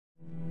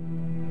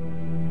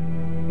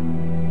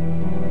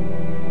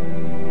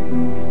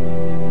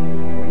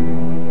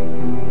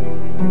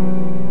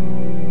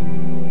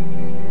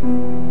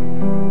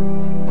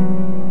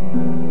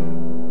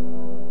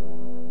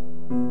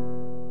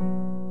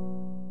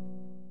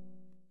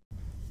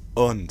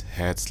Und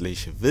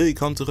herzlich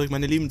willkommen zurück,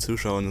 meine lieben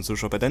Zuschauerinnen und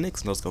Zuschauer, bei der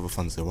nächsten Ausgabe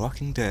von The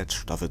Walking Dead,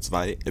 Staffel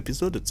 2,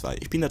 Episode 2.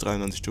 Ich bin der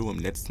 93 Tour. Im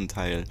letzten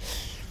Teil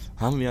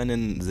haben wir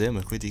einen sehr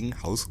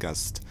merkwürdigen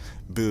Hausgast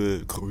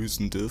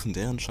begrüßen dürfen,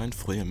 der anscheinend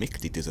früher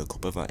Mitglied dieser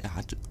Gruppe war. Er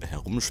hat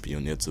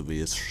herumspioniert, so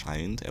wie es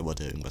scheint. Er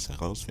wollte irgendwas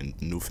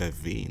herausfinden, nur für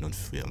wen und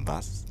für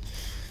was.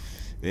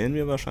 Werden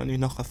wir wahrscheinlich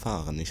noch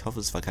erfahren. Ich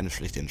hoffe, es war keine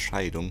schlechte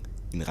Entscheidung,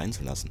 ihn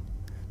reinzulassen.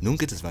 Nun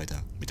geht es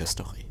weiter mit der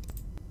Story.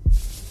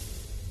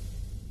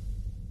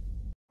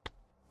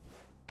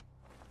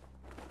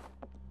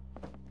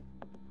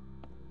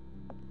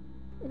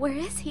 Where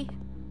is he?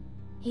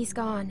 He's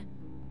gone.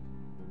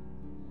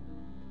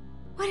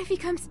 What if he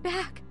comes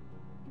back?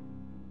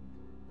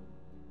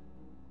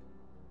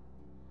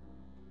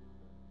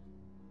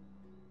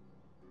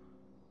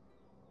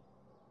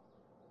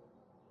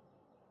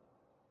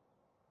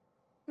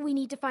 We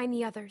need to find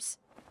the others.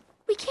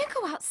 We can't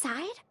go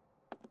outside.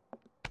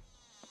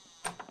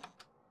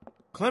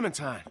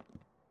 Clementine.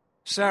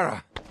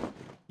 Sarah.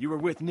 You were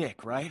with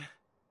Nick, right?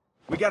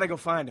 We gotta go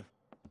find him.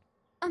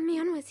 A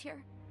man was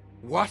here.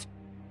 What?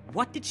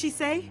 What did she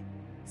say?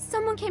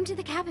 Someone came to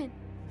the cabin.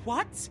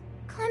 What?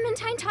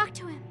 Clementine talked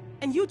to him.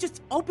 And you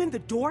just opened the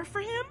door for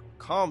him?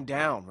 Calm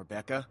down,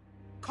 Rebecca.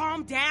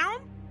 Calm down?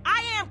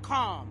 I am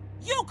calm.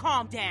 You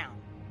calm down.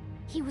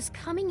 He was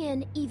coming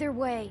in either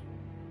way.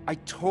 I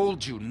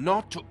told you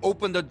not to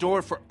open the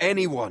door for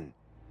anyone.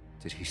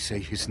 Did he say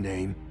his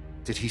name?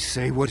 Did he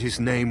say what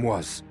his name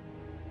was?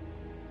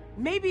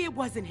 Maybe it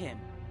wasn't him.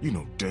 You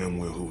know damn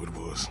well who it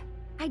was.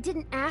 I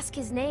didn't ask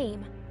his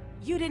name.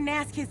 You didn't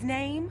ask his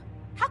name?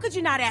 How could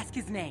you not ask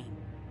his name?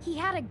 He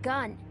had a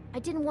gun. I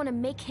didn't want to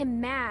make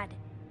him mad.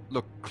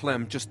 Look,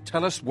 Clem, just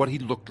tell us what he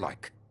looked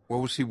like. What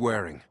was he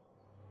wearing?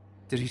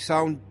 Did he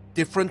sound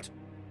different?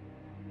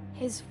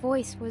 His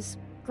voice was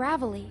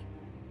gravelly.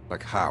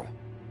 Like how?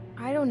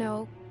 I don't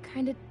know,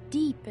 kind of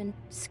deep and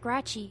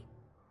scratchy.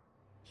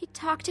 He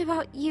talked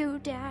about you,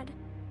 Dad.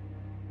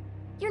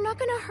 You're not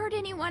gonna hurt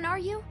anyone, are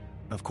you?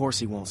 Of course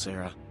he won't,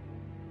 Sarah.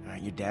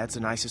 Your dad's the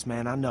nicest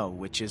man I know,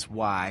 which is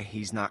why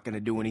he's not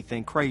gonna do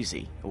anything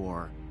crazy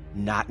or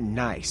not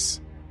nice,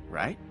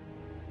 right?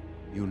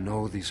 You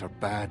know these are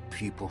bad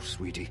people,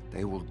 sweetie.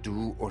 They will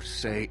do or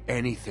say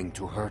anything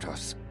to hurt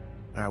us.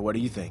 All right, what do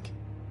you think?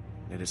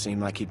 Did it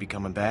seem like he'd be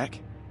coming back?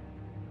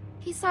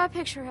 He saw a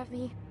picture of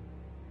me.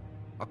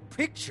 A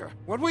picture?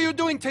 What were you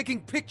doing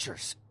taking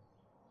pictures?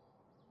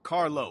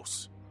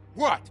 Carlos.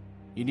 What?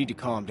 You need to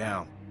calm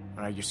down.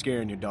 All right, you're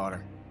scaring your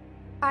daughter.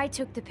 I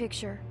took the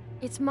picture.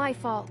 It's my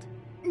fault.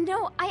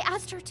 No, I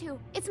asked her to.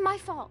 It's my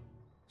fault.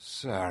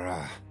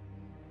 Sarah.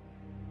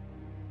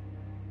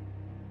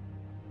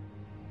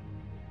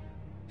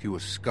 He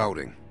was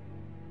scouting.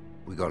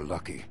 We got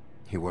lucky.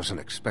 He wasn't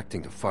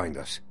expecting to find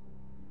us.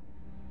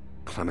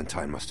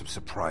 Clementine must have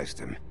surprised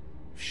him.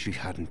 She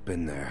hadn't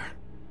been there.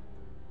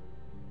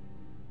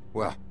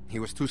 Well, he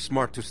was too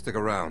smart to stick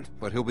around,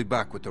 but he'll be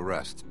back with the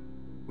rest.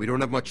 We don't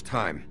have much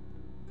time.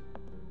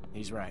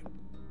 He's right.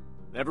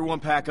 Everyone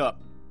pack up.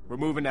 We're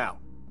moving out.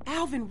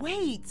 Alvin,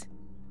 wait!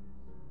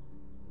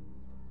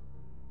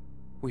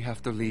 We have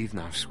to leave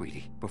now,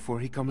 sweetie, before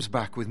he comes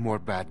back with more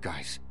bad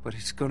guys. But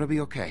it's gonna be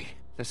okay.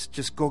 Let's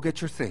just go get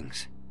your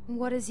things.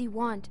 What does he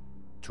want?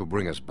 To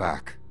bring us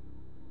back.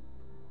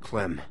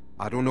 Clem,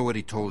 I don't know what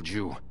he told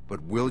you,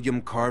 but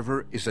William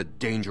Carver is a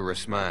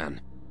dangerous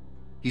man.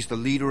 He's the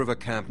leader of a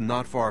camp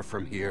not far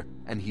from here,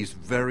 and he's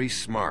very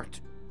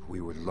smart. We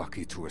were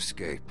lucky to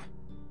escape.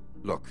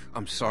 Look,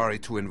 I'm sorry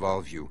to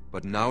involve you,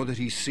 but now that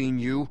he's seen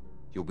you,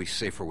 you'll be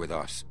safer with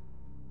us.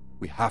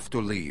 We have to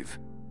leave.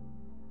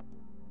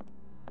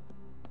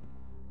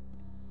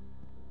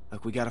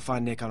 Look, we gotta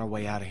find Nick on our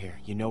way out of here.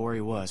 You know where he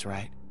was,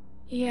 right?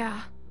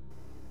 Yeah.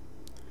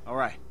 All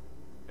right.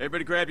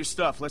 Everybody grab your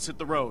stuff. Let's hit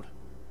the road.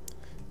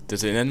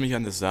 Das erinnert mich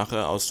an eine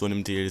Sache aus so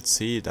einem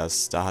DLC,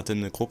 dass da hatte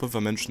eine Gruppe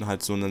von Menschen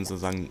halt so einen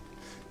sozusagen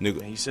eine...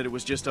 You said it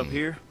was just up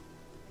here?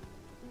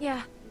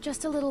 Yeah,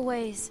 just a little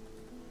ways.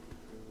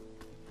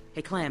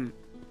 Hey, Clem.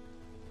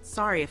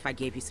 Sorry if I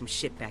gave you some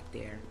shit back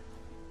there.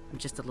 I'm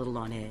just a little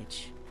on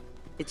edge.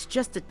 It's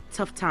just a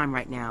tough time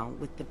right now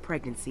with the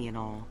pregnancy and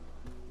all.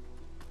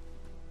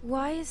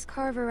 Why is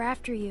Carver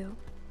after you?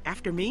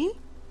 After me?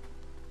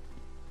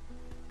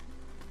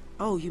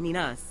 Oh, you mean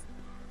us?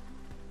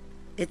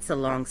 It's a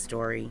long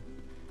story.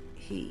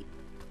 He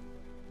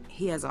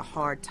has a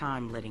hard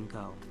time letting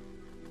go.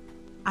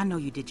 I know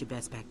you did your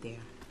best back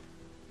there.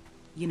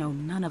 You know,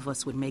 none of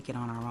us would make it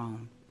on our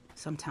own.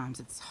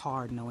 Sometimes it's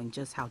hard knowing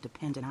just how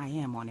dependent I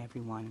am on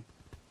everyone.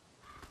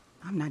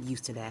 I'm not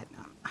used to that.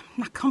 I'm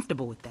not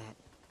comfortable with that.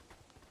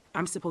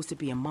 I'm supposed to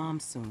be a mom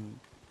soon.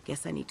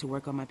 Guess I need to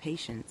work on my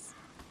patience.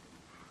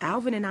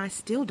 Alvin and I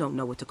still don't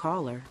know what to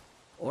call her.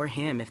 Or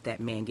him if that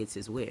man gets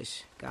his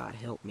wish. God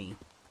help me.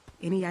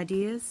 Any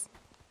ideas?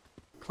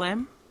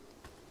 Clem?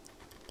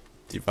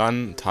 Die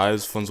waren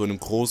teils von so einem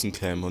großen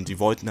Camp und die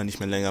wollten da nicht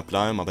mehr länger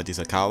bleiben, aber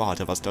dieser Carver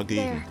hatte was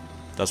dagegen.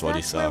 Das wollte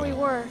ich sagen. That's where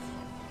we were.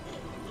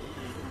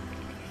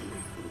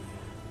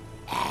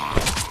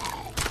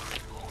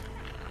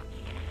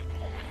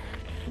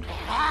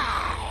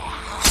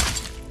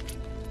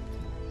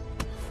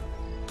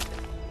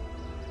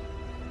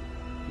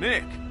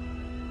 Nick!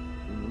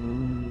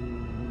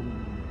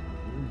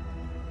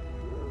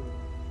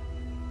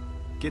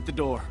 Get the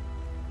door.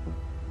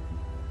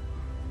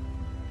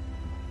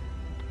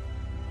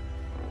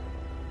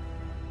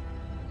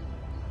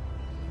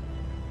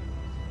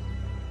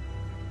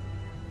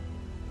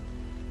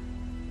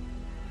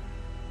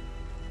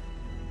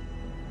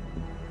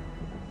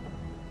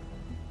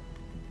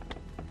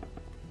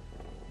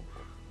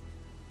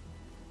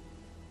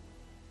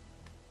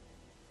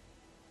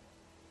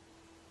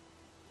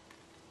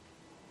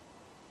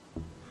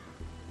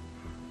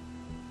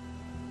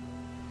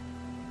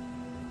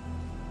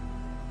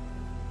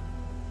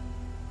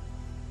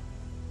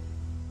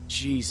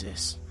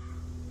 Jesus.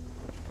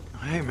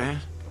 Hey, man.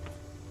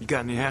 You got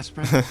any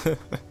aspirin?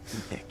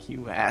 Nick,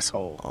 you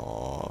asshole.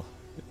 Oh.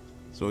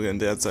 Sogar in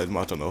der Zeit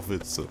macht er noch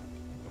Witze.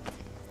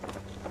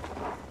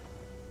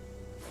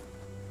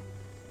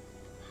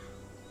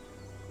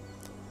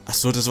 Ach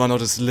so, das war noch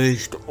das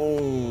Licht.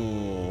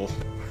 Oh.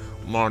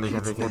 Mann, ich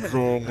hatte gerade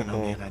Sorgen. I know,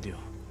 man, I do.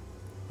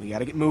 We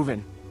gotta get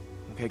moving.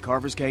 Okay,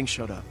 Carver's gang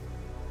showed up.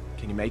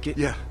 Can you make it?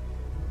 Yeah.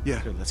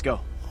 Yeah. Good, let's go.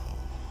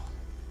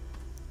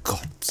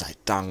 Gott sei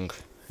Dank.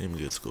 Ihm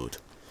geht's gut.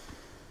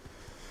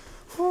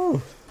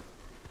 Puh.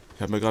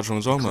 Ich hab mir gerade schon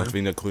Sorgen gemacht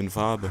wegen der grünen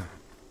Farbe.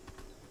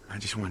 I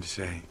just wanted to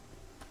say,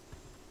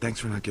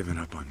 thanks for not giving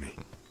up on me.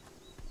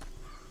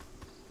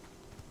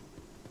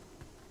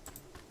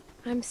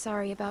 I'm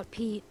sorry about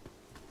Pete.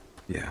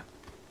 Yeah.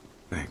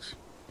 Thanks.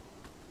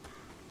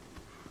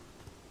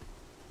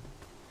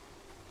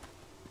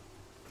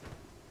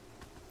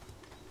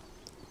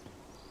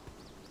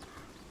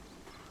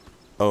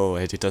 Oh,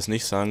 hätte ich das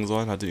nicht sagen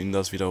sollen? Hatte ihn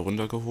das wieder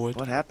runtergeholt?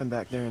 What happened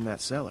back there in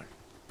that cellar?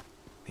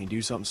 He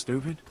do something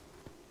stupid?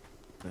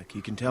 Look,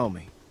 you can tell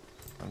me.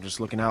 I'm just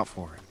looking out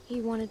for him. He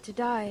wanted to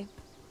die.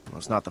 Well,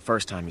 it's not the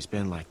first time he's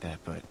been like that,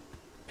 but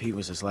Pete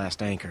was his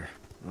last anchor.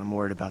 I'm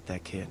worried about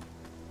that kid.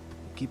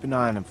 Keep an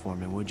eye on him for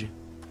me, would you?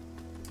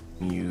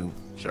 You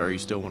sure you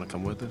still want to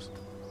come with us?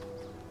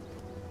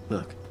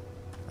 Look,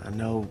 I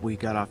know we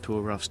got off to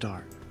a rough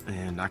start,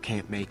 and I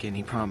can't make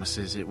any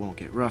promises it won't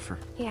get rougher.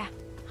 Yeah,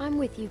 I'm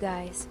with you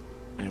guys.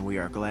 And we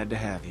are glad to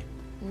have you.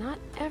 Not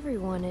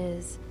everyone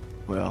is.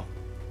 Well,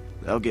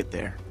 they'll get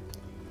there.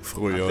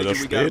 Früher I oder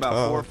figure we got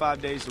about 4 or später.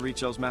 5 days to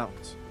reach those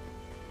mountains.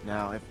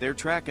 Now, if they're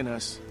tracking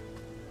us,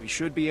 we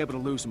should be able to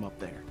lose them up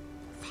there.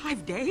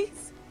 5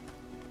 days?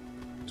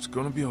 It's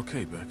gonna be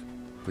okay, Beck.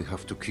 We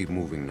have to keep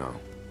moving now.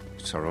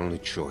 It's our only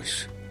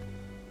choice.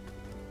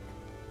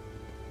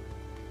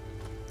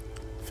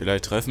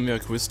 Vielleicht treffen wir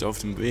Quist auf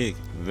dem Weg,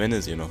 wenn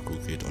es ihr noch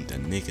gut geht und der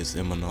Nick ist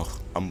immer noch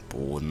am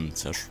Boden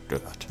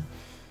zerstört.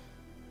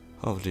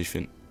 Hoffentlich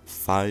finden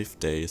 5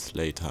 days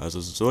later, also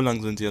so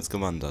lang sind sie jetzt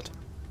gewandert.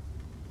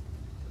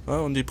 Ja,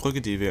 und die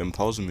Brücke, die wir im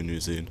Pausenmenü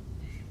sehen.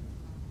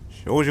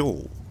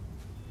 Jojo.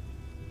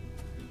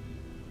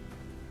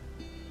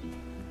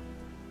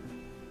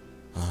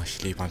 Ah,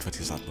 ich liebe einfach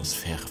diese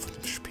Atmosphäre von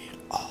dem Spiel.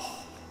 Oh.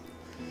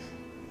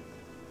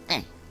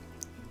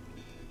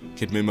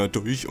 Geht mir immer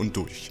durch und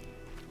durch.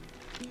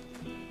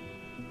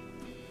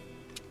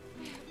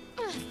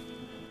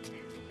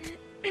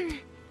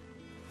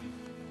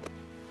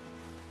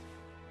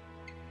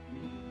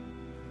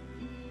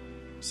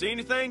 See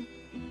anything?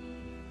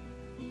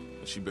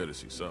 She better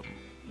see something.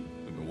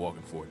 We've been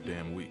walking for a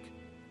damn week.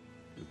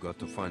 We've got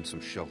to find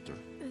some shelter.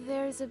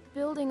 There's a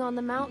building on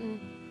the mountain.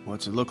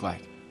 What's it look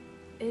like?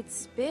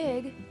 It's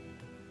big.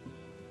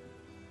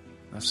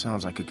 That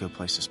sounds like a good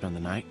place to spend the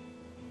night.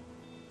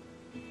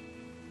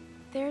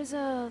 There's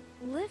a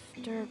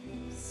lift or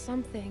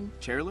something.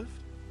 Chairlift?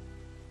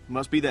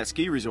 Must be that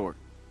ski resort.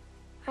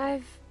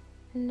 I've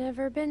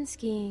never been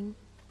skiing.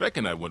 Beck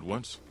and I went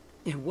once.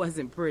 It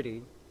wasn't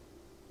pretty.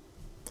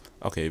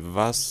 Okay,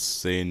 was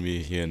sehen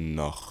wir hier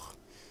noch?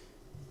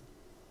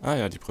 Ah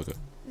ja, die Brücke.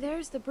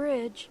 There's the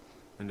bridge.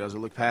 And does it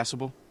look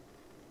passable?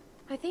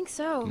 I think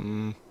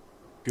so.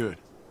 Good.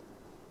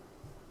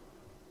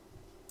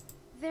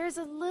 There's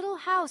a little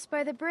house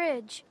by the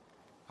bridge.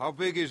 How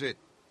big is it?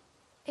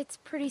 It's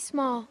pretty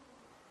small.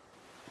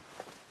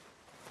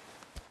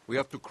 We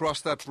have to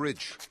cross that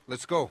bridge.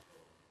 Let's go.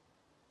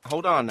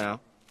 Hold on now.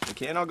 We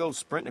can't all go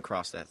sprinting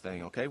across that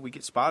thing, okay? We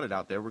get spotted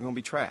out there, we're gonna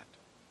be trapped.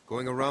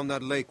 Going around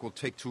that lake will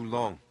take too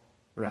long.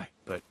 Right,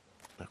 but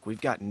look,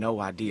 we've got no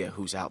idea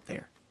who's out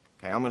there.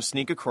 Okay, I'm gonna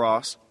sneak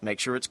across, make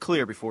sure it's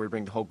clear before we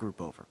bring the whole group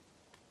over.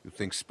 You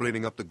think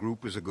splitting up the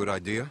group is a good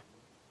idea?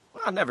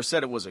 Well, I never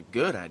said it was a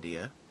good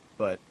idea,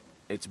 but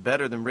it's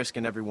better than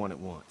risking everyone at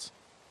once.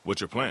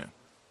 What's your plan?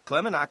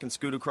 Clem and I can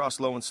scoot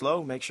across low and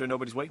slow, make sure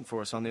nobody's waiting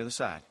for us on the other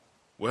side.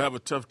 We'll have a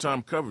tough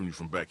time covering you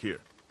from back here.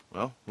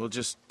 Well, we'll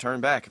just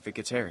turn back if it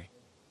gets hairy.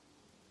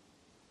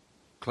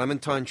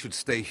 Clementine should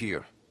stay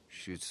here.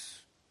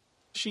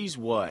 She's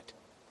what?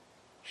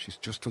 She's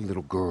just a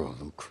little girl,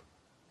 Luke.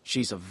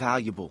 She's a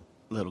valuable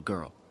little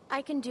girl.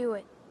 I can do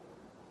it.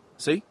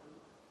 See?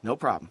 No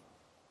problem.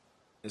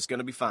 It's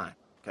gonna be fine.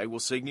 Okay, we'll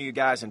signal you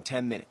guys in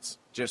 10 minutes.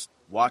 Just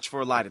watch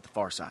for a light at the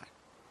far side.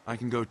 I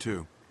can go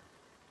too.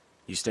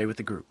 You stay with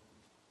the group.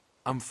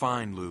 I'm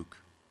fine, Luke.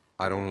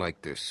 I don't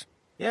like this.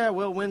 Yeah,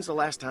 well, when's the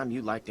last time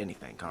you liked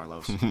anything,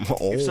 Carlos?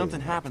 Oh. If something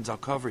happens, I'll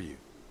cover you.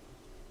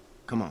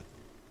 Come on.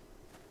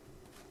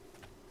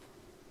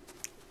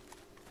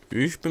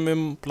 Ich bin mit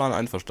dem Plan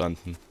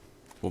einverstanden.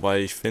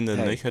 Wobei ich finde,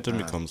 Hey, Nick hätte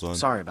mitkommen sollen.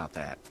 sorry about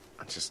that.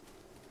 I just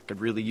could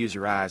really use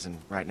your eyes, and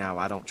right now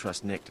I don't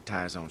trust Nick to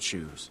tie his own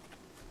shoes.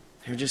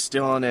 You're just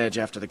still on edge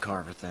after the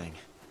Carver thing.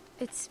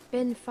 It's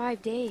been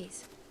 5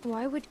 days.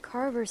 Why would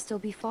Carver still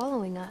be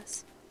following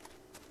us?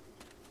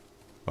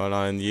 Weil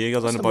ein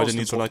Jäger What's seine the Beute most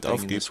nie so leicht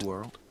important thing in this aufgibt.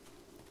 world?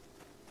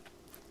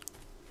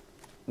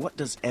 What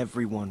does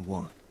everyone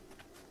want?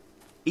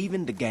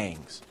 Even the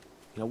gangs.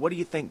 You know, what do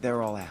you think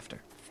they're all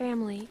after?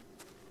 Family.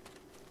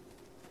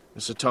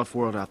 It's a tough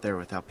world out there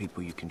without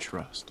people you can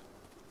trust.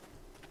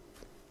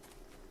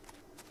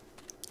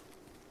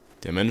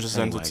 Der Mensch ist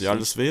ein Anyways,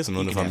 soziales Wesen.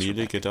 you Ohne can answer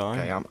Familie back. geht er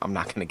Okay, ein. I'm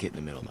not gonna get in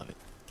the middle of it.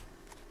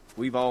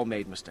 We've all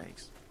made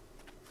mistakes.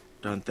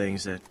 Done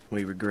things that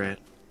we regret.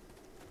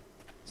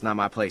 It's not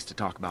my place to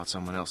talk about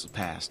someone else's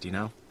past, you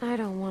know? I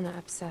don't want to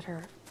upset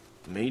her.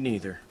 Me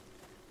neither.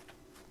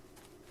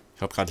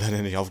 Ich habe gerade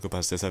leider nicht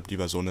aufgepasst, deshalb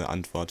lieber so eine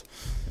Antwort.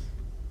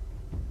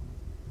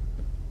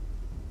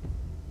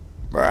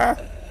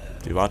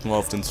 Wir warten mal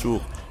auf den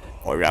Zug.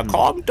 Euer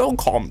kommt und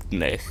kommt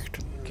nicht.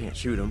 Can't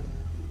shoot him.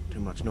 Too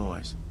much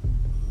noise.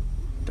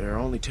 There are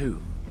only 2.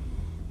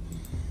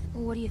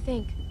 What do you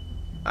think?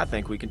 I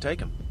think we can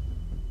take him.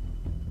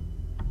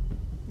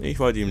 Ich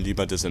wollte ihm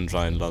lieber das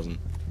entscheiden lassen.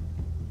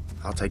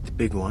 I'll take the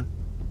big one.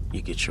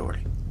 You get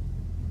Shorty.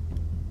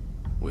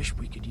 Wish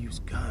we could use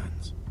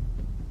guns.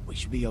 We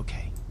should be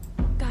okay.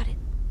 Got it.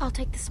 I'll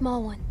take the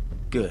small one.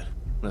 Good.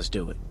 Let's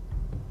do it.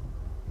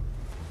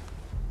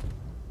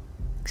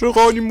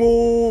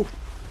 Geronimo!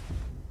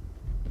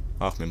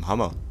 Ach, mit dem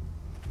Hammer.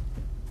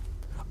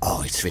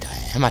 Oh, jetzt wieder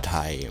Hammer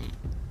Time.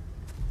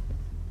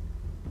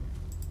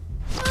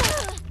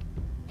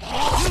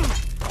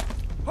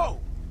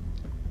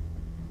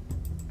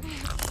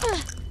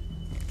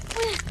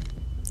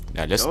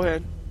 Ja, lässt. Go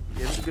ahead.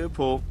 Give us a good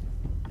pull.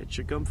 It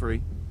should come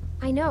free.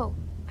 I know.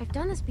 I've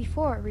done this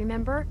before,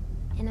 remember?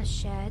 In a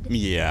shed.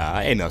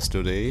 Ja, erinnerst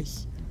du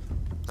dich?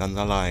 Ganz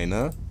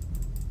alleine.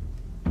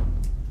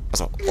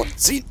 Also, und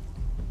ziehen.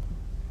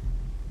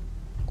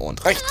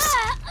 Und rechts.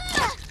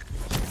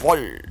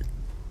 Voll.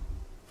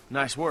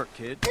 Nice work,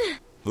 kid.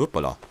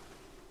 Hoppala.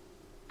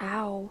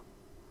 Ow.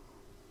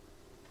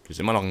 Du bist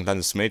immer noch ein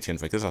kleines Mädchen,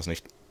 vergiss das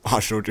nicht.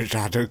 Ach so, das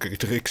hat er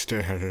getrickst.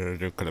 Das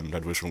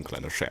war schon ein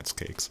kleiner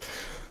Scherzkeks.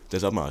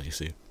 Deshalb mag ich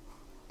sie.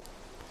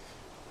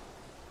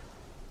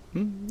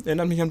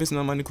 Erinnert mich ein bisschen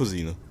an meine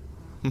Cousine.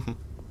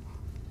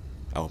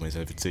 Auch mir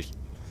sehr witzig.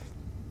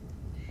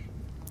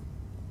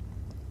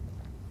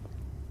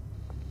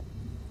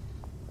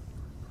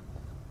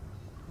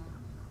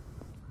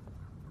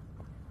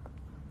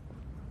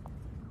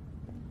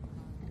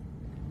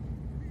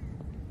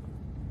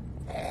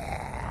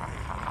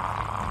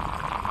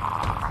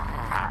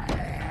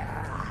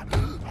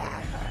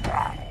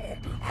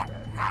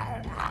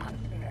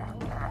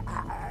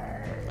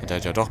 Der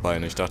hat ja doch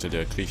Beine, ich dachte,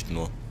 der kriecht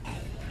nur.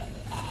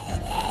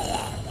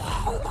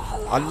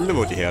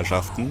 Hallo, die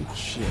Herrschaften.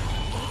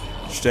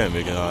 Stellen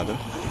wir gerade.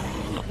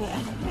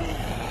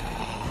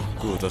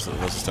 Gut, das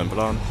ist dein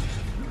Plan.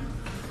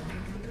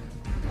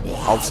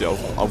 Auf sie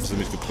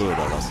mit Gebrüll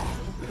oder was?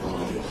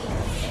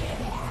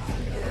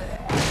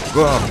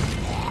 Wow.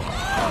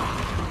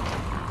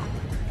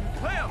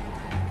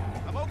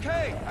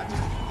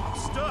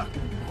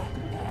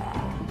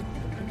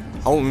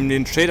 Hau ihm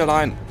den Schädel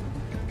ein.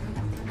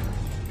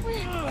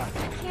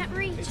 Can't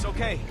reach. It's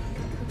okay.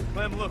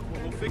 Clem, look,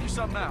 we'll figure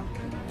something out.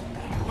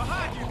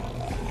 Behind you!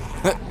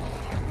 Oh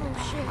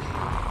shit.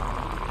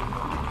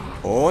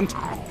 Und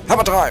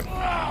Hammer 3.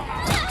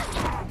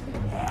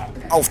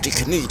 Auf die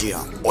Knie, dir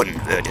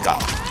Unwürdiger.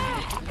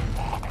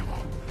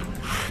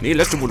 Nee,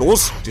 lässt du wohl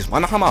los?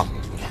 Diesmal nach Hammer.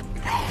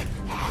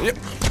 Ja.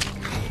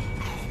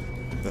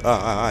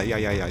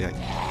 Ja.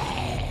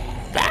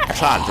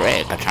 Das hat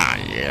wehgetan,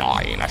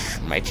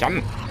 kleines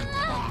Mädchen.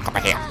 Komm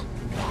mal her.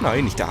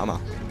 Nein, nicht der Hammer.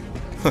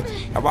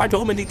 Er wollte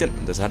unbedingt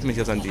den... Das hat mich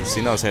jetzt an die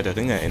Szene aus Herr der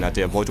Ringe erinnert.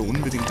 Der wollte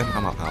unbedingt den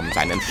Hammer haben.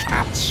 Seinen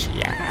Schatz.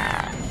 Ja.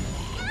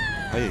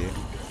 Hey.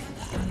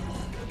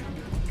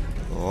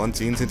 Und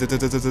ziehen.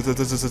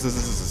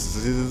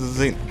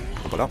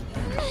 Hoppala.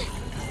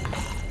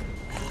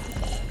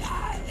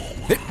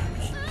 Hey.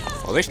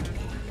 Vorsicht.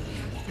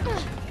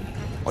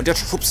 Und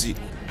jetzt schubst sie.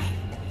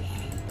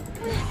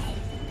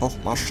 Oh,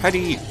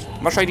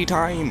 Machete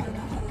Time.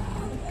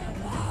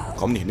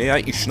 Komm nicht näher,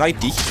 ich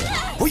schneid dich.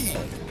 Hui.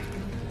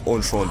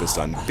 Und schon bist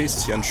du ein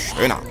bisschen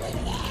schöner.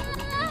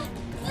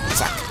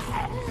 Zack.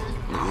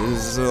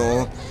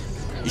 So.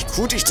 Ich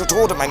kuh dich zu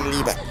Tode, meine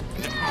Liebe.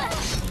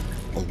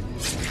 Oh.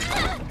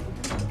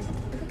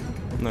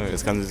 Na,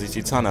 jetzt kann sie sich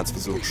die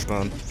Zahnarztbesuche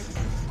sparen.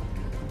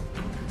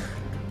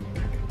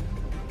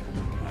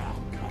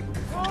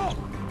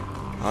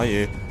 Ah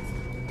je.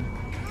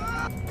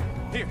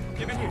 Here,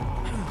 give it here.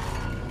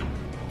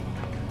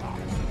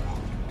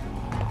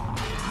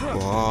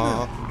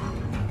 Boah.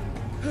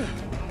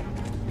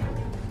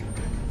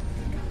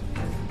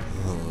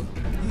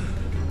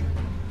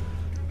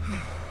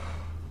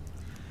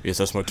 Jetzt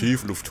erstmal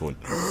tief Luft holen.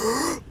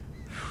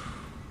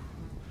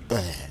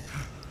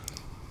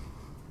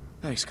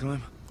 Thanks,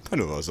 Clem.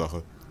 Keine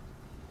Ursache.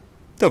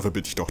 Dafür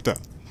bin ich doch da.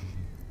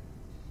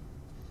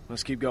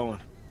 Let's keep going.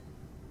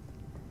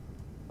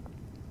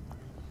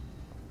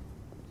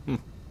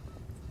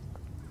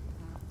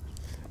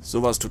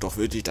 Sowas tut doch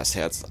wirklich das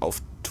Herz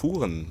auf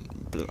Touren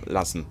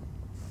lassen.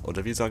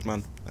 Oder wie sagt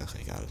man? Ach,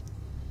 egal.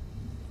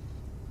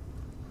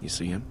 You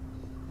see him?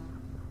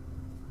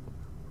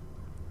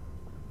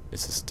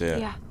 Ist es der...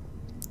 Yeah.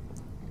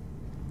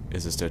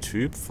 Ist es der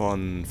Typ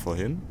von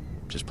vorhin?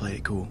 Just play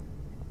it cool.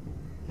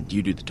 And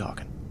you do the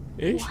talking.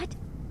 Ich? What?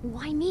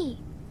 Why me?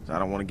 I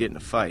don't want to get in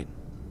a fight.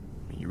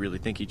 You really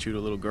think he'd shoot a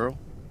little girl?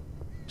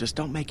 Just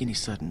don't make any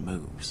sudden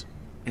moves.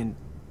 And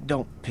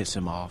don't piss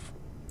him off.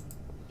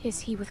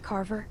 Is he with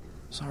Carver?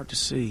 It's hard to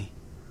see.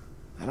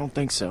 I don't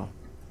think so.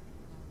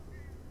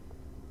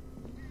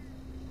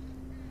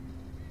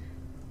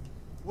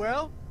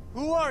 Well,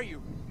 who are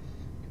you?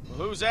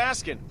 Well, who's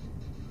asking?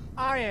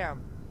 I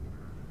am.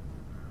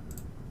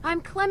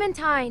 I'm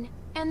Clementine,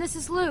 and this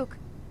is Luke.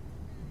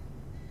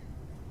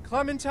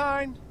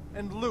 Clementine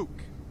and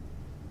Luke.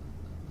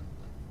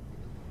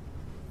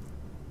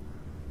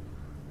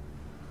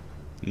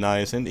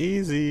 Nice and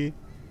easy.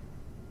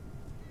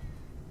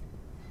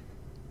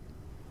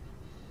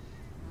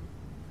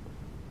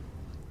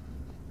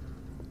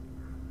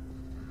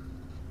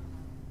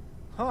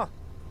 Huh.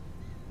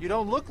 You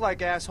don't look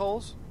like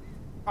assholes.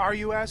 Are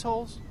you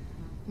assholes?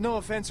 No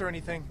offense or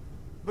anything,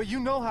 but you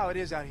know how it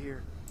is out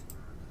here.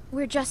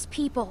 We're just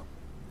people.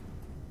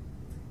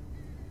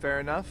 Fair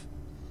enough.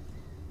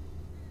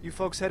 You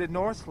folks headed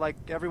north like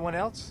everyone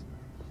else?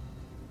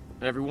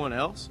 Everyone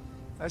else?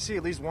 I see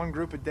at least one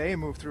group a day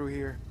move through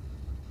here.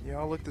 You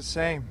all look the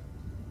same.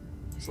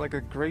 It's like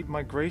a great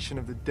migration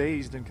of the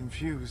dazed and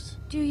confused.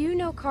 Do you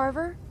know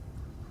Carver?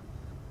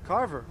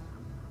 Carver?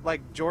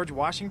 Like George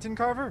Washington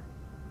Carver?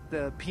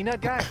 The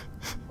peanut guy?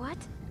 What?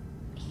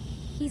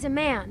 He's a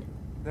man.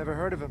 Never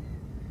heard of him.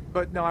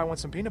 But no, I want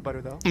some peanut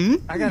butter though.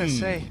 I gotta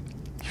say,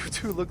 you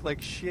two look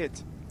like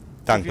shit.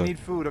 If you need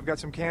food, I've got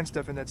some canned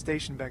stuff in that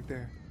station back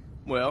there.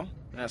 Well,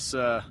 that's,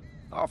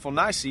 awful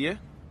nice of you.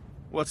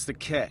 What's the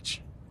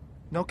catch?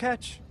 No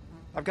catch.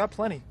 I've got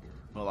plenty.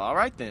 Well, all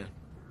right then.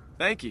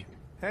 Thank you.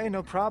 Hey,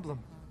 no problem.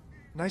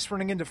 Nice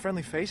running into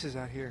friendly faces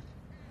out here.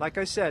 Like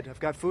I said, I've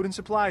got food and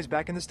supplies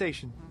back in the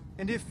station.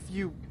 And if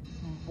you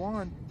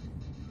want...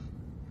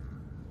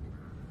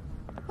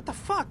 What the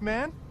fuck,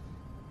 man?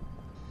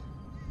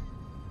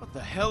 What the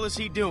hell is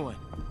he doing?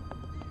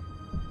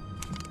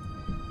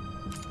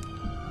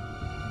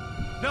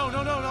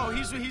 No,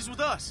 he's with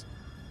us.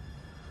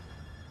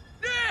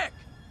 Nick!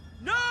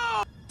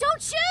 No!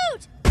 Don't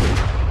shoot!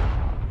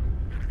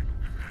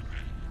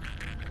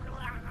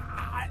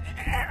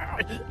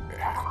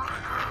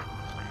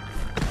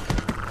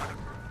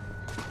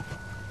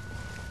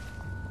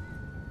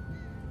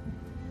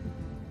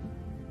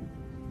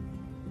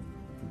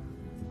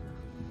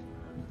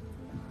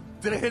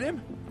 Did I hit him?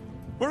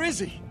 Where is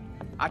he?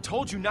 I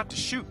told you not to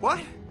shoot.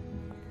 What?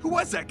 Who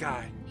was that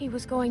guy? He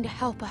was going to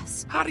help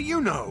us. How do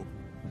you know?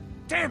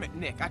 Damn it,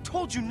 Nick. I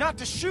told you not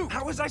to shoot.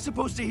 How was I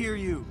supposed to hear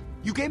you?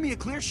 You gave me a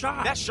clear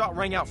shot. That shot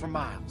rang out for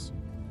miles.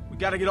 We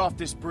gotta get off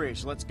this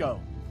bridge. Let's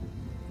go.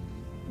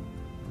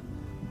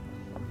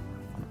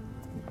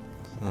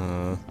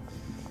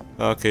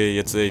 Okay,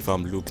 jetzt sehe ich,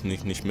 warum Luke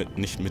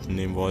nicht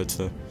mitnehmen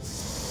wollte.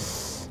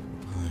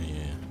 Oh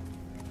yeah.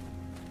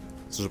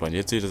 So spannend.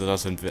 Jetzt sieht es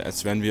aus,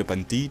 als wären wir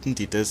Banditen,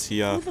 die das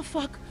hier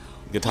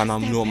getan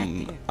haben, nur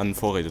um an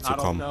Vorräte zu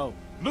kommen.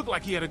 Looked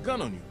like he had a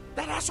gun on you.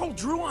 That asshole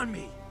drew on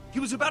me. He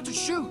was about to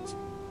shoot.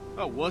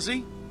 Oh, was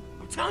he?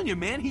 I'm telling you,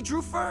 man, he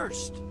drew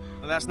first.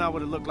 Well, that's not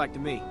what it looked like to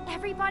me.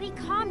 Everybody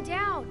calm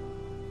down.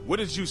 What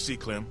did you see,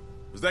 Clem?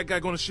 Was that guy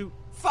gonna shoot?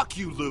 Fuck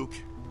you, Luke.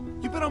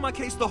 You've been on my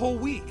case the whole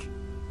week.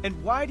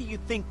 And why do you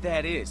think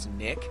that is,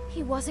 Nick?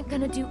 He wasn't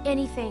gonna do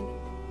anything.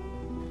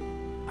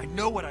 I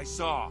know what I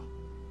saw.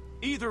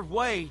 Either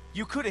way,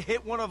 you could have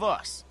hit one of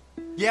us.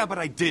 Yeah, but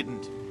I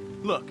didn't.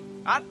 Look,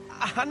 I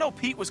know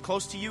Pete was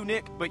close to you,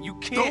 Nick, but you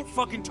can't... Don't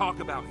fucking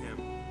talk about him.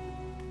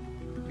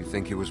 You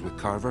think he was with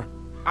Carver?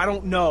 I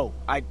don't know.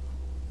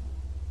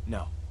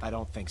 No, I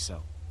don't think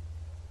so.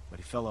 But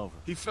he fell over.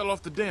 He fell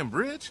off the damn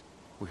bridge?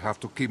 We have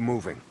to keep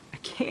moving. I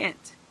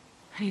can't.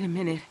 I need a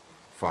minute.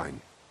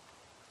 Fine.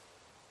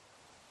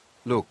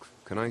 Luke,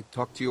 can I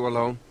talk to you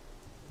alone?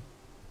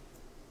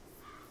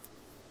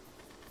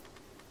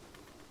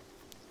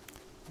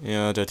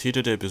 Ja, der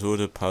Titel der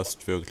Episode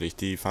passt wirklich.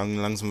 Die fangen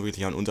langsam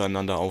wirklich an,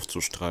 untereinander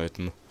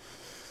aufzustreiten.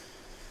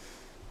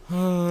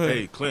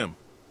 Hey, Clem,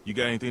 you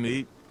got anything to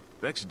eat?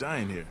 Beck's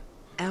dying here.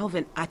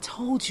 Alvin, I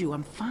told you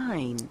I'm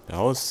fine. Der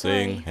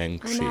Aussehen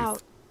hängt I'm schief.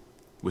 out.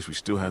 Wish we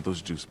still had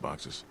those juice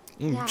boxes.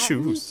 Yeah, me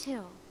Tschüss.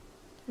 too.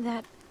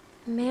 That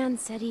man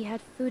said he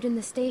had food in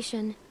the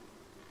station.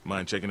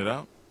 Mind checking it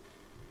out?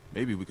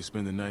 Maybe we could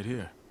spend the night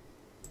here.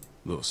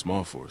 A little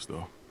small for us,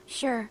 though.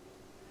 Sure.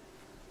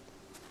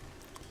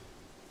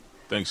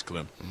 Thanks,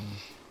 Clem.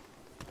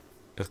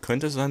 Es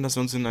könnte sein, dass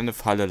er uns in eine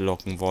Falle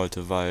locken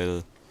wollte,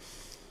 weil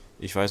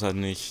Ich weiß halt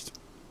nicht.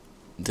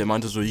 Der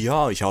meinte so,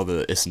 ja, ich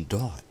habe Essen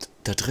dort,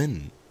 da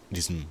drin, in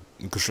diesem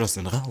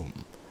geschlossenen Raum.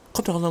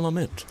 Kommt doch einfach mal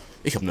mit.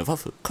 Ich habe eine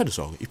Waffe, keine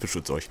Sorge, ich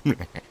beschütze euch.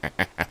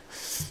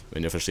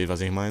 Wenn ihr versteht,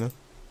 was ich meine.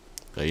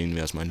 Reden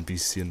wir erstmal ein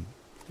bisschen.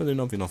 Mal sehen,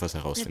 ob wir noch was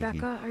herausfinden.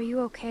 Rebecca, are you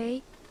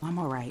okay? I'm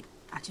alright.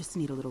 I just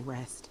need a little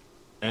rest.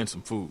 And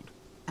some food.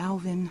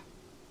 Alvin.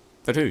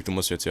 Natürlich, du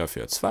musst jetzt ja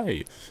für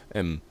zwei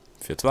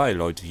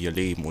Leute hier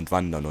leben und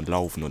wandern und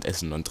laufen und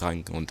essen und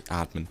trinken und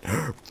atmen.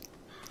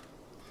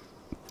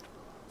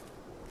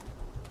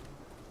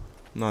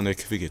 Na,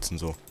 Nick, wie geht's denn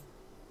so?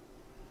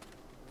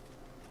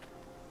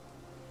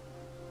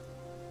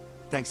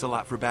 Thanks a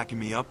lot for backing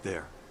me up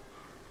there.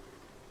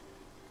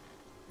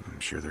 I'm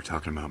sure they're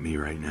talking about me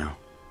right now.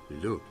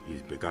 Look,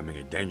 he's becoming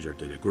a danger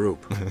to the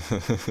group.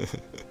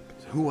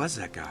 Who was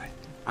that guy?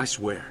 I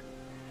swear,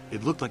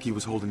 it looked like he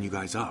was holding you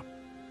guys up.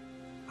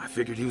 I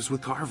figured he was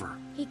with Carver.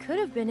 He could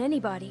have been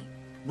anybody.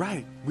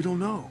 Right, we don't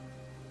know.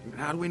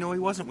 How do we know he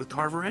wasn't with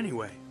Carver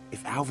anyway?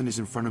 If Alvin is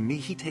in front of me,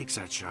 he takes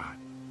that shot.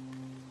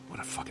 What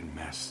a fucking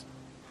mess.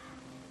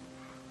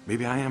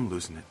 Maybe I am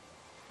losing it.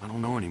 I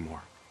don't know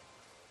anymore.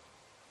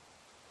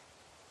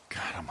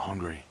 God, I'm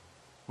hungry.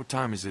 What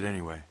time is it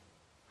anyway?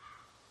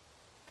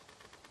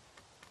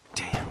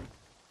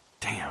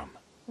 Damn.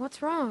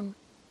 What's wrong?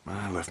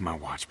 I left my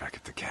watch back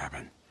at the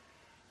cabin.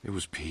 It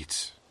was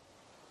Pete's.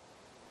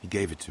 He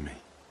gave it to me.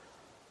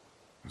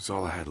 That's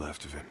all I had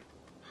left of him.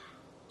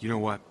 You know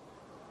what?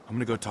 I'm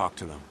gonna go talk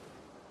to them.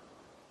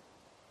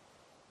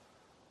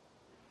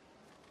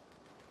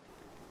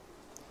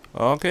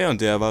 Okay,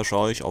 und der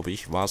schaue ich, ob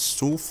ich was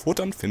zu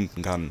futtern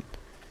finden kann.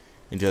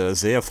 In der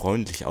sehr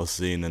freundlich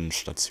aussehenden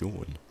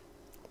Station.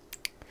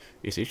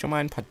 Ich sehe schon mal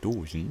ein paar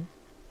Dosen.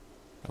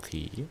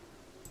 Okay.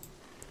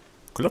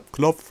 Klopf,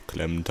 klopf,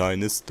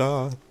 Clementine ist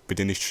da.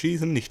 Bitte nicht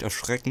schießen, nicht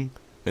erschrecken.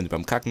 Wenn Sie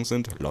beim Kacken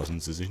sind, lassen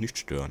Sie sich nicht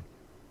stören.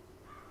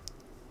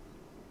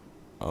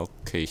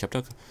 Okay, ich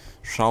habe da...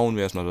 Schauen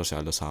wir erstmal, was wir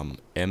alles haben.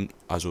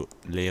 Also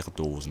leere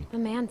Dosen. The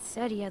man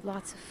said he had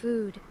lots of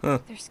food.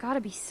 There's gotta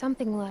be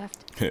something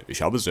left.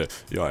 Ich habe sehr...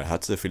 Ja, er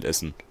hat sehr viel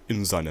Essen.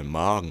 In seinem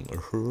Magen.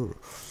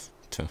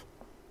 Tja.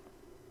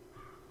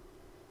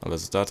 Aber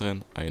was ist da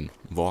drin? Ein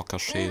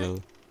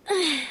Walker-Schädel.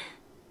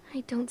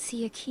 I don't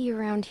see a key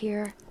around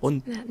here.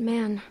 Und... That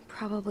man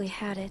probably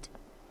had it.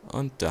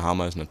 Und der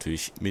Hammer ist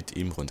natürlich mit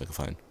ihm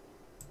runtergefallen.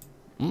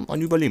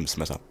 Ein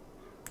Überlebensmesser.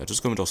 Ja,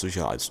 das können wir doch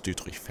sicher als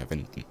Dietrich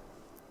verwenden.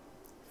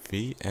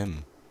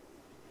 WM.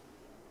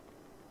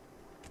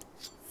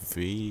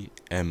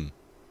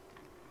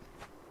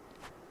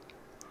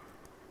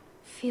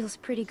 Feels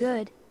pretty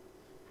good.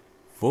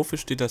 Wofür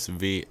steht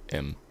das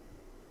WM?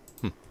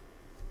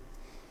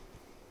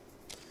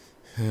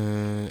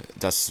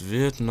 Das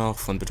wird noch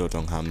von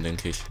Bedeutung haben,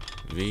 denke ich.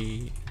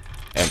 WM.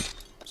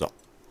 So.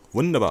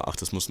 Wunderbar. Ach,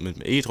 das muss mit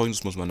dem E drücken,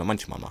 das muss man noch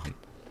manchmal machen.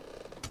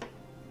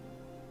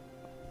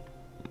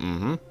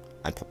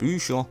 Ein paar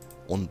Bücher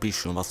und ein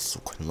bisschen was zu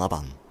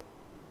knabbern.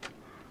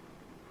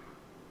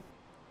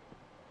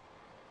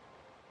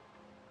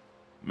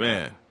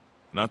 Man,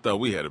 and I thought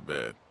we had it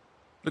bad.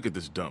 Look at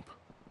this dump.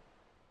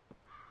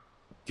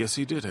 Guess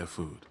he did have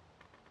food.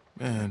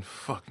 Man,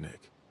 fuck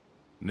Nick.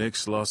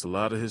 Nick's lost a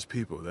lot of his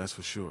people, that's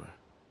for sure.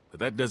 But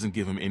that doesn't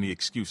give him any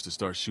excuse to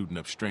start shooting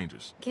up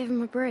strangers. Give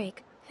him a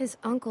break. His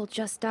uncle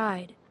just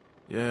died.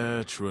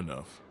 Yeah, true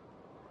enough.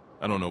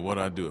 I don't know what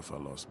I'd do if I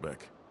lost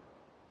Beck.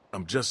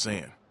 I'm just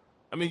saying.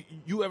 I mean,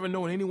 you ever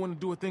known anyone to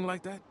do a thing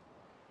like that?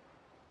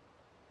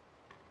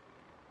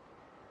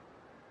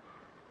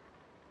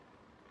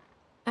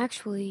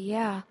 Actually,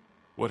 yeah.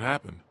 What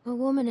happened? A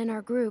woman in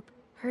our group.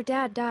 Her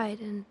dad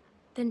died, and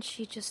then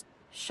she just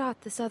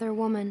shot this other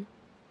woman.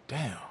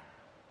 Damn.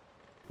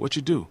 What'd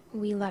you do?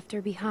 We left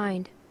her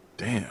behind.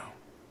 Damn.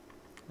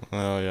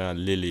 Oh ja,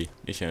 Lily.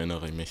 Ich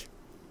erinnere mich.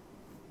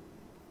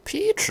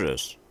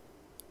 Peaches.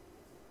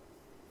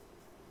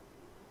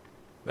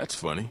 That's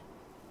funny.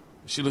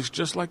 She looks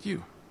just like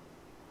you.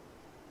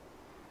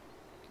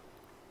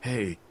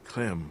 Hey,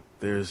 Clem,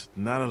 there's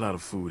not a lot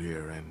of food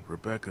here, and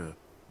Rebecca,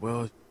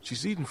 well,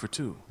 she's eating for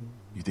two.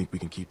 You think we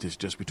can keep this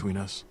just between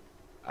us?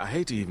 I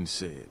hate to even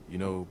say it, you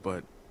know,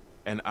 but...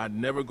 And I'd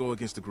never go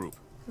against the group.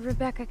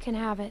 Rebecca can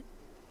have it.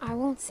 I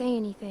won't say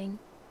anything.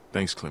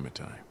 Thanks,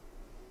 Clementine.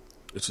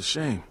 It's a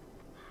shame.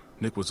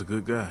 Nick was a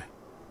good guy.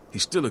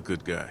 He's still a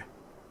good guy.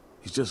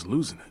 He's just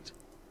losing it.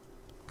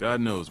 God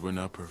knows we're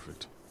not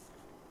perfect.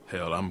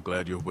 Hell, I'm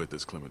glad you're with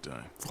us,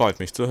 Clementine. Freut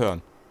mich zu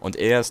hören. Und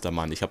er ist der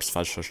Mann. Ich hab's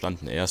falsch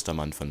verstanden. Er ist der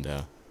Mann von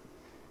der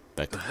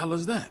Beck. The hell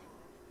is that?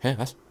 Hä,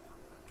 was?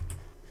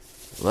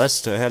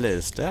 Was zur Hölle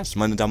ist das?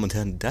 Meine Damen und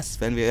Herren, das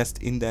werden wir erst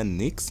in der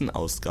nächsten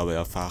Ausgabe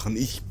erfahren.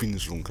 Ich bin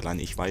schon klein,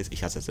 ich weiß,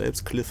 ich hasse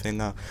selbst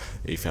Cliffhanger.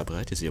 Ich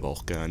verbreite sie aber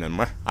auch gerne.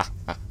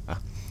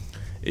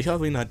 Ich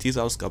hoffe, Ihnen hat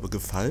diese Ausgabe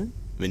gefallen.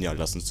 Wenn ja,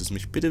 lasst uns das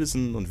mich bitte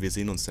wissen. Und wir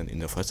sehen uns dann in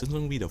der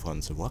Fortsetzung wieder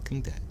von The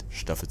Walking Dead,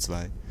 Staffel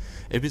 2,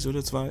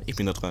 Episode 2. Ich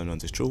bin der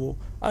 93 Joe.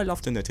 I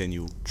love the net and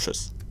you.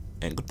 Tschüss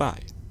and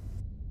goodbye.